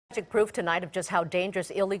Proof tonight of just how dangerous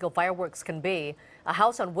illegal fireworks can be. A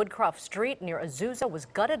house on Woodcroft Street near Azusa was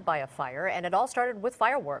gutted by a fire, and it all started with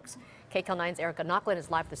fireworks. KCAL 9's Erica Nochlin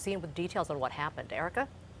is live at the scene with details on what happened. Erica?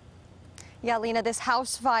 Yeah, Lena, this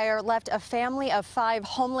house fire left a family of 5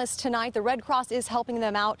 homeless tonight. The Red Cross is helping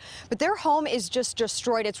them out, but their home is just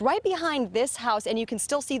destroyed. It's right behind this house, and you can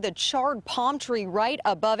still see the charred palm tree right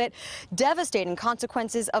above it. Devastating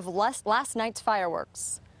consequences of last night's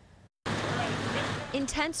fireworks.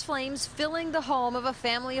 Intense flames filling the home of a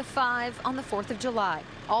family of 5 on the 4th of July,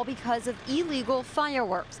 all because of illegal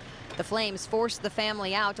fireworks. The flames forced the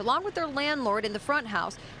family out, along with their landlord in the front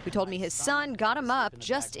house, who told me his son got him up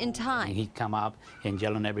just in time. He'd come up and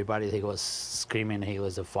yelling at everybody. He was screaming. He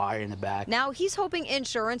was a fire in the back. Now he's hoping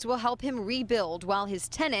insurance will help him rebuild, while his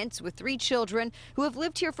tenants, with 3 children who have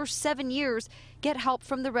lived here for 7 years, get help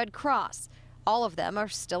from the Red Cross. All of them are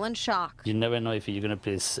still in shock. You never know if you're gonna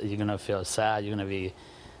feel sad, you're gonna be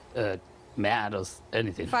mad or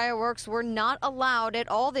anything. Fireworks were not allowed at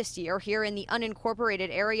all this year here in the unincorporated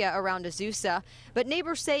area around Azusa, but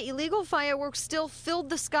neighbors say illegal fireworks still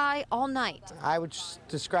filled the sky all night. I would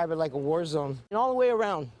describe it like a war zone. And all the way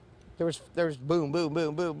around, there was boom, boom,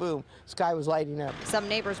 boom, boom, boom. Sky was lighting up. Some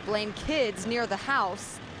neighbors blame kids near the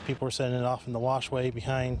house. People were setting it off in the washway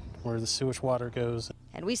behind where the sewage water goes.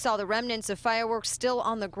 And we saw the remnants of fireworks still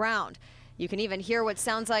on the ground. You can even hear what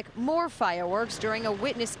sounds like more fireworks during a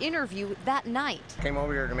witness interview that night. Came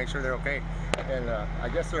over here to make sure they're okay, and I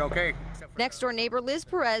guess they're okay. Next door neighbor Liz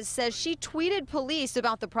Perez says she tweeted police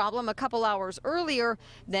about the problem a couple hours earlier,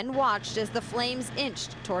 then watched as the flames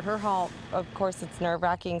inched toward her home. Of course, it's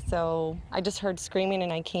nerve-wracking, so I just heard screaming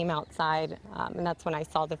and I came outside, and that's when I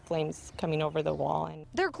saw the flames coming over the wall. And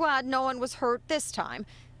they're glad no one was hurt this time,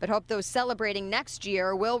 but hope those celebrating next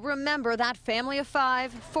year will remember that family of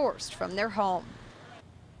 5 forced from their home.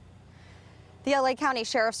 The LA County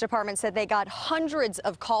Sheriff's Department said they got hundreds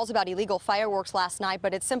of calls about illegal fireworks last night,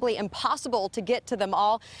 but it's simply impossible to get to them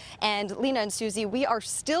all. And Lena and Susie, we are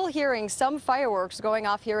still hearing some fireworks going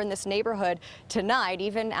off here in this neighborhood tonight,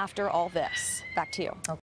 even after all this. Back to you.